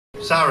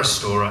Sara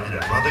and her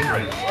brother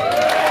Greg.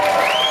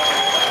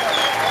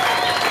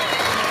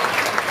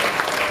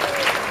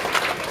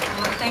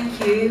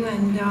 Thank you,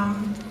 and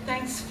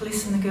thanks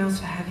Fliss and the girls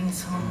for having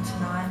us on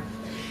tonight.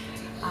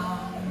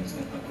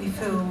 We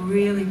feel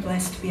really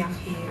blessed to be up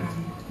here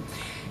and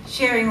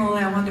sharing all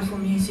our wonderful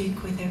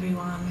music with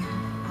everyone.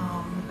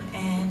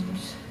 And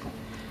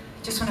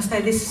just want to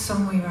say this is a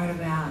song we wrote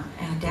about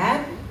our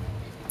dad,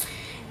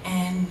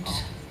 and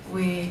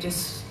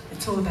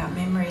it's all about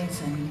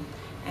memories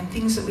and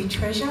things that we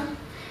treasure.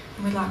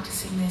 And we'd like to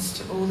sing this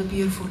to all the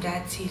beautiful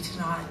dads here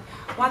tonight,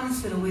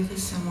 ones that are with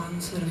us and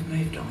ones that have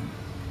moved on.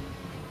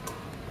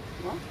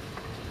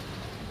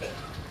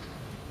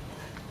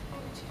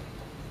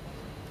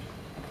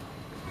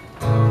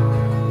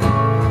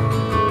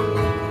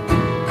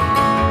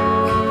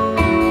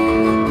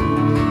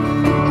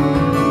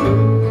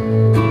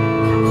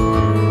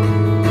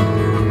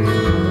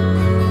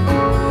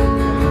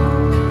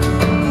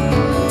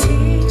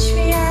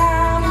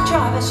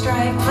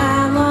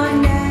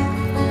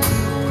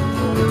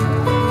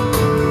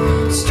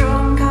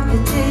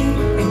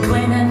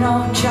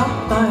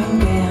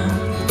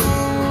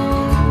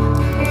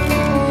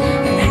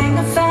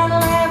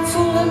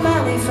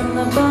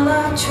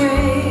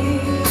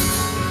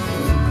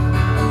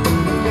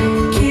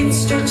 Kids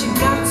stretching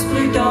guts,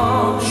 blue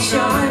dogs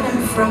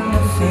shining from the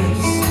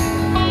face.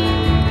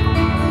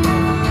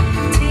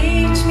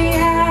 Teach me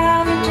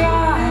how to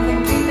drive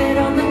and keep it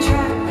on the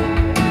track.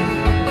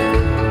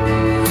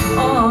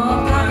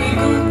 Oh, bloody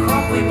good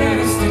crop, we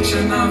better stitch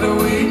another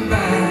week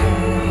back.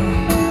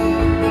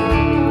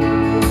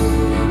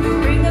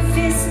 Bring a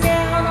fist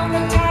down on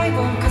the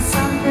table, 'cause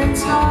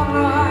something's not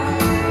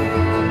right.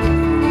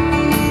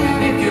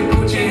 And if you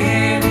put your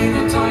hand in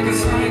a tiger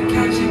snake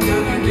cage, you're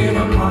gonna get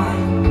a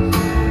bite.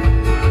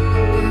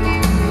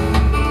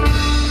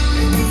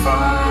 And if I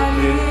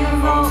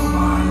live all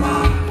my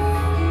life,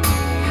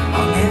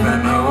 I'll never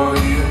know all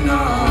you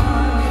know.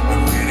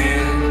 And when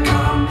it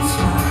comes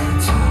my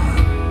time,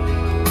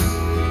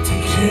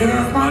 take care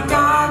of my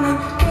diamond.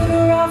 Put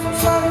her off and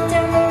float it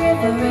down the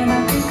river and I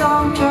think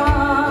I'll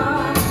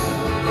dry.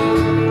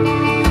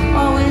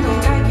 Oh, it'll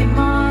take your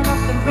mind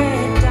off the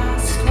red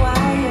dust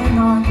weighing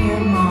on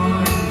your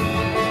mind.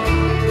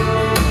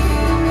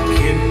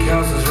 Kid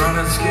Kelsey's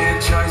running scared,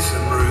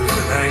 chasing, bruised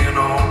and hanging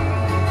on.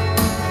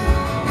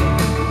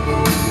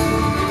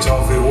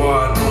 Toffee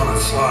white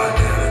bonnet slide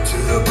down into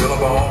the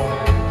billabong.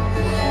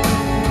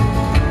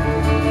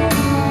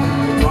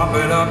 Pop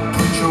it up,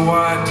 preacher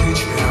white,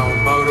 teach me how a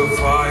motor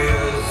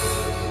fires.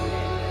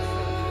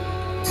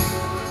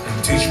 And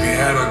teach me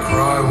how to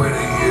cry when a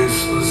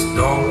useless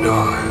dog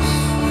dies.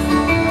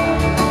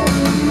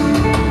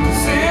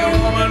 Say a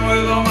woman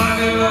with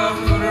almighty love,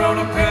 put her on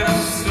a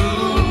pedestal.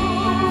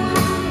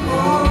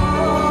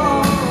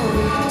 Oh,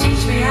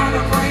 teach me how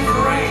to pray for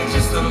rain,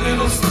 just a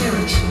little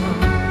spiritual.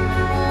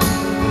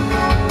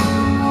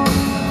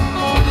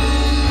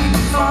 And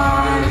if I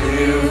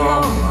live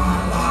all my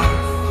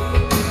life,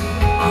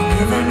 I'll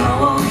never know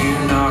all you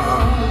know.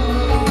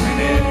 When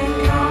it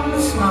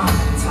comes my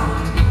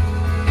time,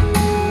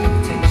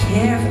 take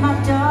care of my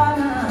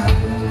darling.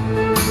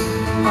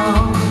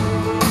 Oh,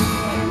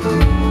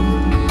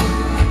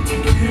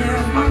 take care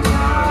of my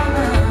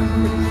darling.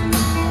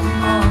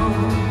 Oh,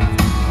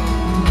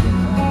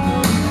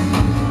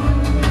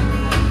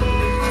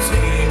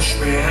 teach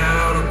me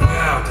how to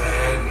bow the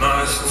head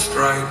nice and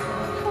straight.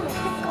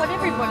 What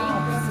everybody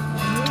wants.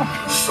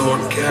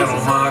 Sort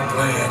cattle my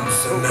glands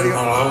and then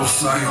I'll all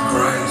say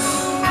grace.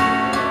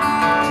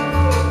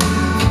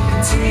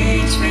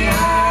 Teach me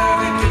how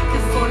to get the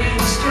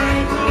footing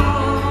straight,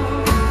 Lord.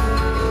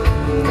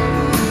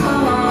 Oh,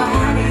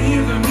 how to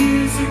hear the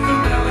music, the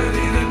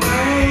melody, the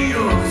day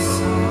or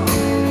song.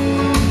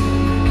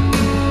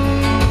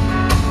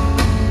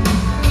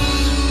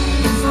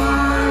 If I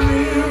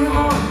live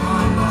all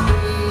my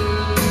life,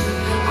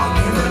 I'll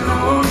never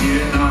know all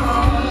you know.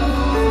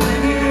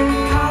 When it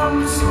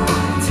comes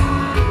my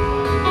time,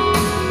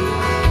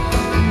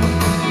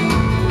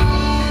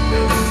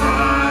 if I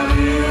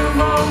live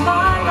all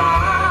my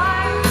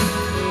life,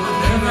 I'll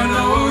never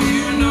know all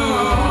you know.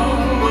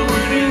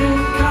 When it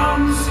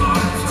comes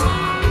my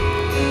time,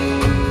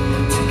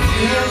 take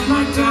care of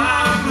my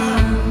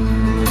diamond.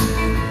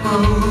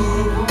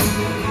 Oh,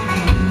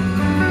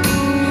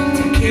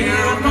 take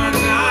care of my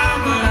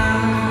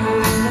diamond.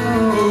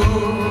 Oh,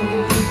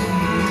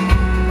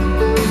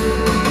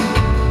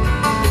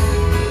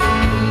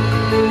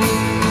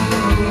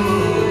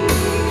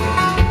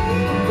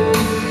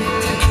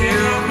 take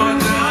care of my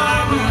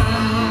diamond.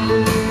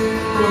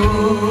 Oh.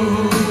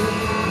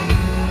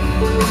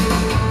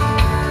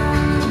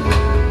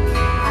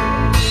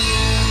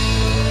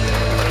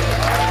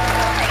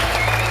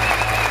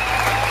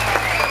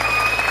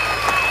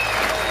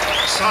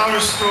 Sara,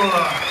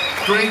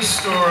 Greg,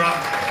 just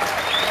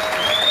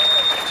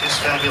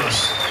fabulous.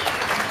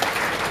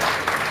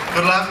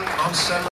 Good luck on Saturday.